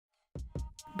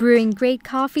Brewing great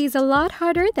coffee is a lot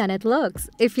harder than it looks.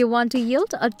 If you want to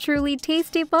yield a truly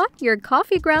tasty pot, your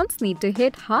coffee grounds need to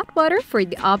hit hot water for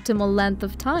the optimal length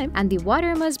of time, and the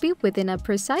water must be within a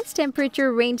precise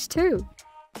temperature range too.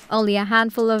 Only a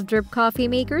handful of drip coffee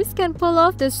makers can pull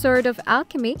off this sort of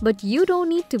alchemy, but you don't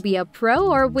need to be a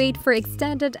pro or wait for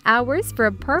extended hours for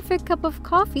a perfect cup of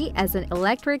coffee, as an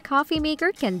electric coffee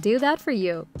maker can do that for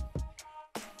you.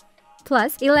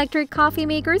 Plus, electric coffee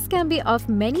makers can be of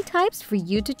many types for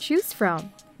you to choose from.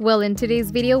 Well, in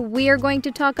today's video, we are going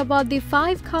to talk about the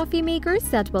 5 coffee makers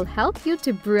that will help you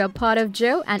to brew a pot of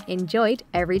joe and enjoy it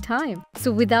every time. So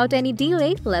without any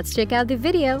delay, let's check out the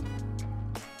video.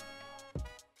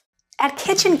 At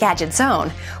Kitchen Gadget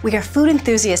Zone, we are food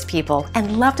enthusiast people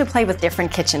and love to play with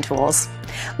different kitchen tools.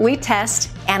 We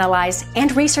test, analyze,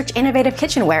 and research innovative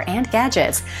kitchenware and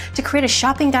gadgets to create a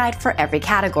shopping guide for every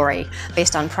category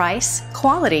based on price,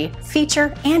 quality,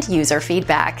 feature, and user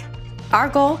feedback. Our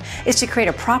goal is to create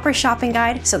a proper shopping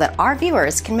guide so that our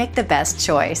viewers can make the best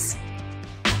choice.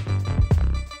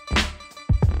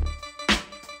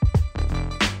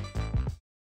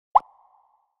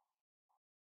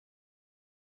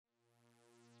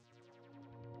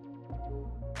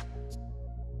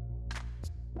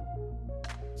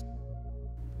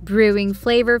 Brewing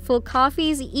flavorful coffee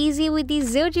is easy with the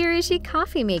Zojirushi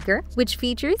coffee maker, which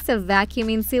features a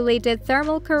vacuum-insulated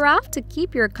thermal carafe to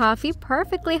keep your coffee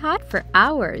perfectly hot for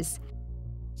hours.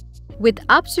 With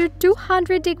up to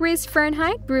 200 degrees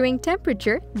Fahrenheit brewing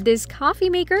temperature, this coffee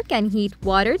maker can heat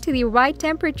water to the right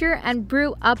temperature and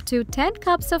brew up to 10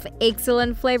 cups of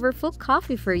excellent flavorful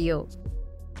coffee for you.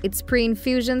 Its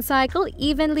pre-infusion cycle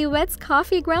evenly wets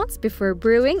coffee grounds before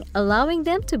brewing, allowing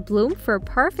them to bloom for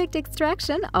perfect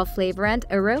extraction of flavor and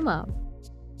aroma.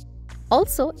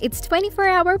 Also, its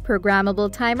 24-hour programmable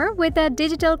timer with a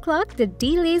digital clock that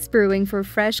delays brewing for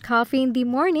fresh coffee in the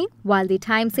morning, while the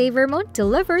time saver mode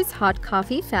delivers hot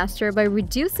coffee faster by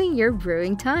reducing your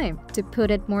brewing time. To put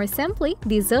it more simply,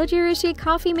 the Zojirushi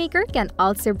coffee maker can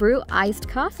also brew iced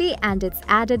coffee, and its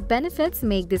added benefits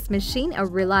make this machine a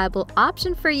reliable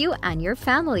option for you and your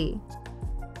family.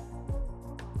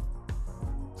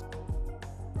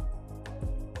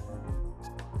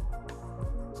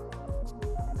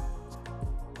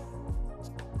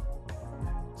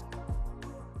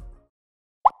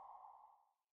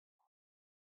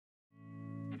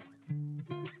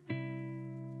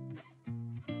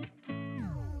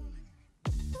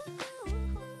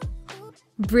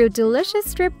 Brew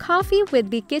delicious drip coffee with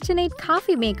the KitchenAid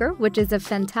coffee maker, which is a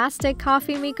fantastic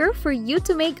coffee maker for you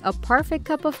to make a perfect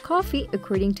cup of coffee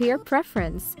according to your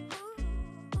preference.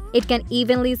 It can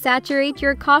evenly saturate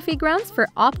your coffee grounds for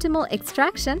optimal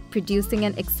extraction, producing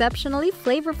an exceptionally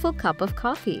flavorful cup of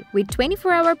coffee. With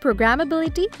 24-hour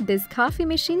programmability, this coffee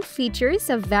machine features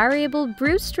a variable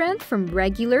brew strength from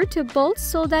regular to bold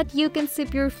so that you can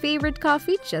sip your favorite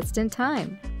coffee just in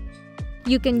time.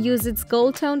 You can use its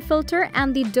gold tone filter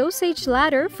and the dosage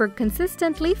ladder for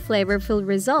consistently flavorful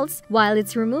results, while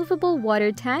its removable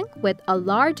water tank with a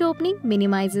large opening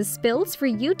minimizes spills for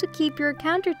you to keep your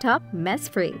countertop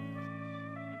mess-free.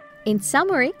 In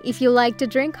summary, if you like to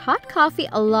drink hot coffee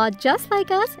a lot just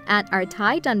like us and are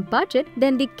tight on budget,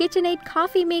 then the KitchenAid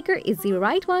coffee maker is the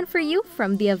right one for you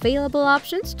from the available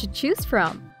options to choose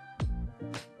from.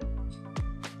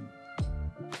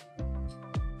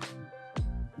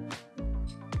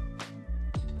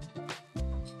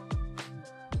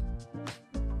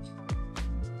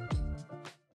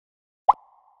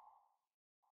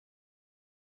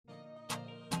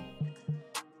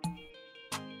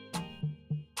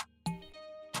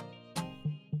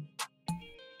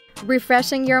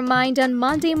 Refreshing your mind on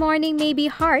Monday morning may be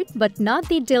hard, but not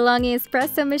the DeLonghi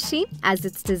espresso machine, as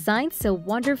it's designed so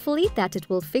wonderfully that it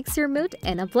will fix your mood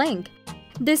in a blink.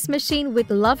 This machine with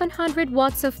 1100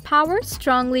 watts of power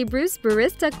strongly brews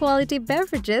barista quality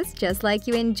beverages just like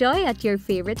you enjoy at your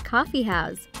favorite coffee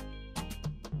house.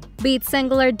 Be it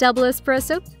single or double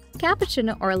espresso,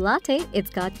 cappuccino or latte, it's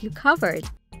got you covered.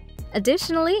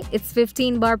 Additionally, its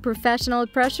 15-bar professional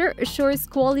pressure assures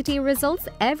quality results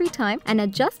every time, and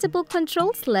adjustable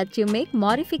controls let you make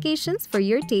modifications for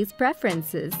your taste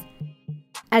preferences.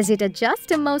 As it adjusts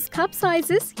to most cup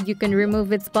sizes, you can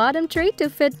remove its bottom tray to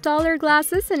fit taller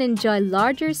glasses and enjoy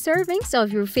larger servings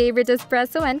of your favorite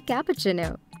espresso and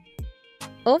cappuccino.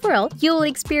 Overall, you will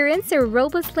experience a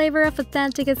robust flavor of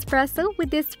authentic espresso with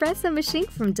the espresso machine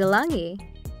from DeLonghi.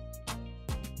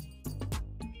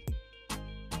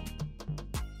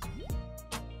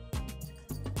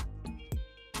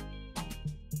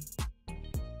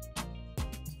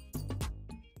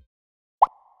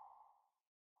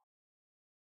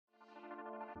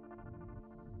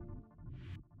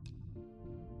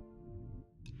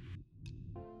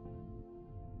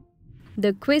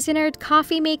 The Cuisinart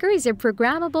coffee maker is a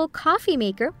programmable coffee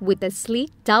maker with a sleek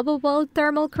double-walled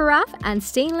thermal carafe and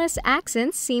stainless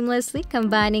accents, seamlessly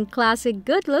combining classic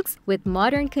good looks with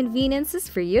modern conveniences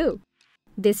for you.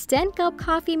 This 10-cup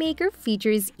coffee maker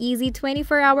features easy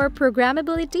 24-hour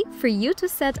programmability for you to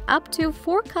set up to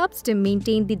 4 cups to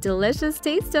maintain the delicious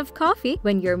taste of coffee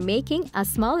when you're making a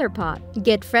smaller pot.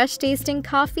 Get fresh-tasting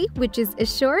coffee, which is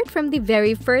assured from the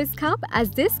very first cup, as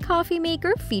this coffee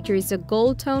maker features a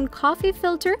gold-tone coffee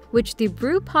filter, which the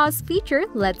Brew Pause feature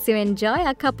lets you enjoy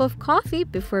a cup of coffee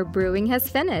before brewing has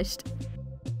finished.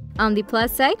 On the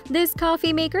plus side, this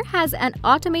coffee maker has an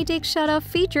automatic shut-off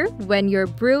feature when your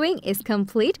brewing is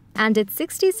complete, and its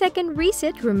 60-second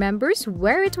reset remembers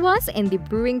where it was in the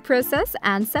brewing process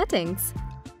and settings.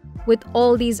 With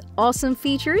all these awesome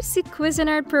features, the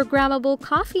Cuisinart programmable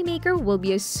coffee maker will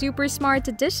be a super smart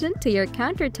addition to your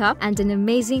countertop and an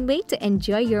amazing way to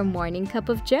enjoy your morning cup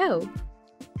of joe.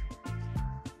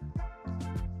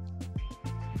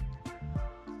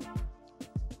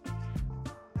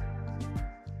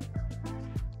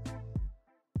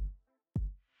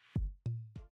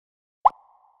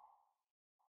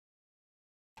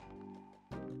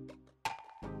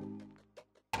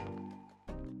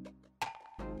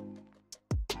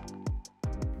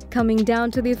 Coming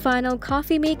down to the final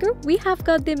coffee maker, we have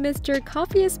got the Mr.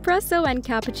 Coffee Espresso and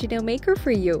Cappuccino maker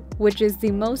for you, which is the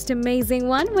most amazing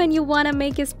one when you want to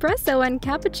make espresso and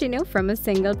cappuccino from a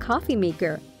single coffee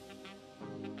maker.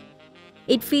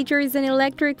 It features an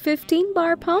electric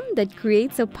 15-bar pump that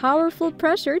creates a powerful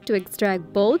pressure to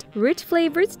extract bold, rich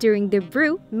flavors during the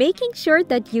brew, making sure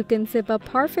that you can sip a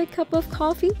perfect cup of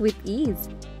coffee with ease.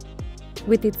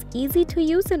 With its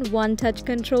easy-to-use and one-touch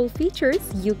control features,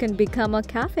 you can become a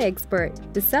cafe expert.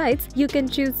 Besides, you can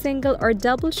choose single or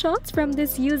double shots from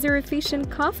this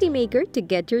user-efficient coffee maker to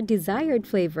get your desired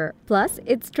flavor. Plus,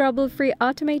 its trouble-free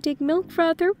automatic milk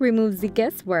frother removes the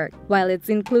guesswork, while its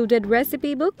included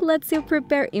recipe book lets you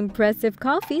prepare impressive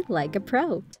coffee like a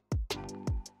pro.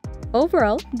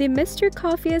 Overall, the Mr.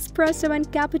 Coffee Espresso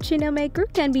and Cappuccino maker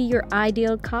can be your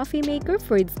ideal coffee maker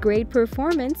for its great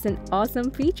performance and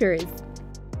awesome features.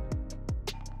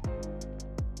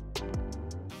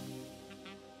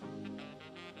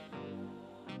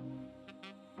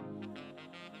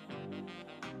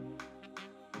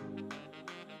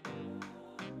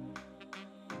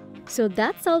 So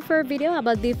that's all for our video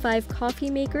about the 5 coffee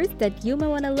makers that you may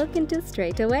want to look into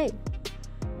straight away.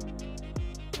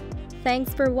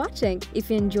 Thanks for watching.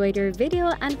 If you enjoyed our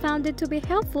video and found it to be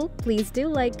helpful, please do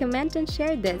like, comment and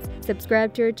share this.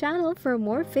 Subscribe to our channel for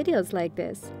more videos like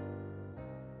this.